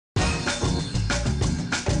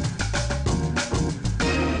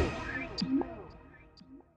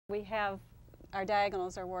We have our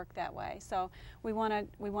diagonals are worked that way, so we want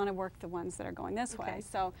to work the ones that are going this way.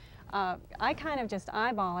 So I kind of just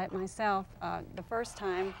eyeball it myself the first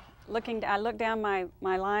time. I look down my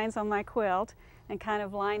lines on my quilt and kind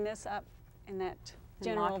of line this up in that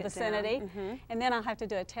general vicinity, and then I'll have to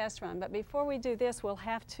do a test run. But before we do this, we're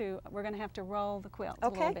going to have to roll the quilt a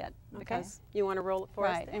little bit, because you want to roll it for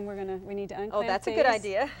us? Right, and we need to unclamp. Oh, that's a good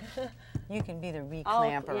idea. You can be the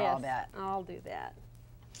reclamper, yes, all that. I'll do that.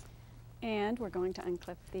 And we're going to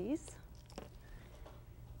unclip these.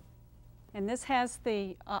 And this has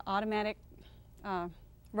the automatic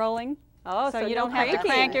rolling. Oh, so you don't have to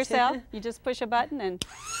crank yourself. You just push a button and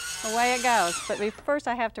away it goes. But first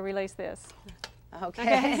I have to release this.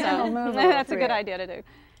 Okay. So that's a good idea to do.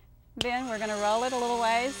 Then we're going to roll it a little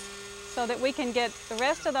ways so that we can get the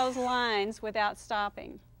rest of those lines without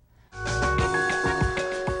stopping.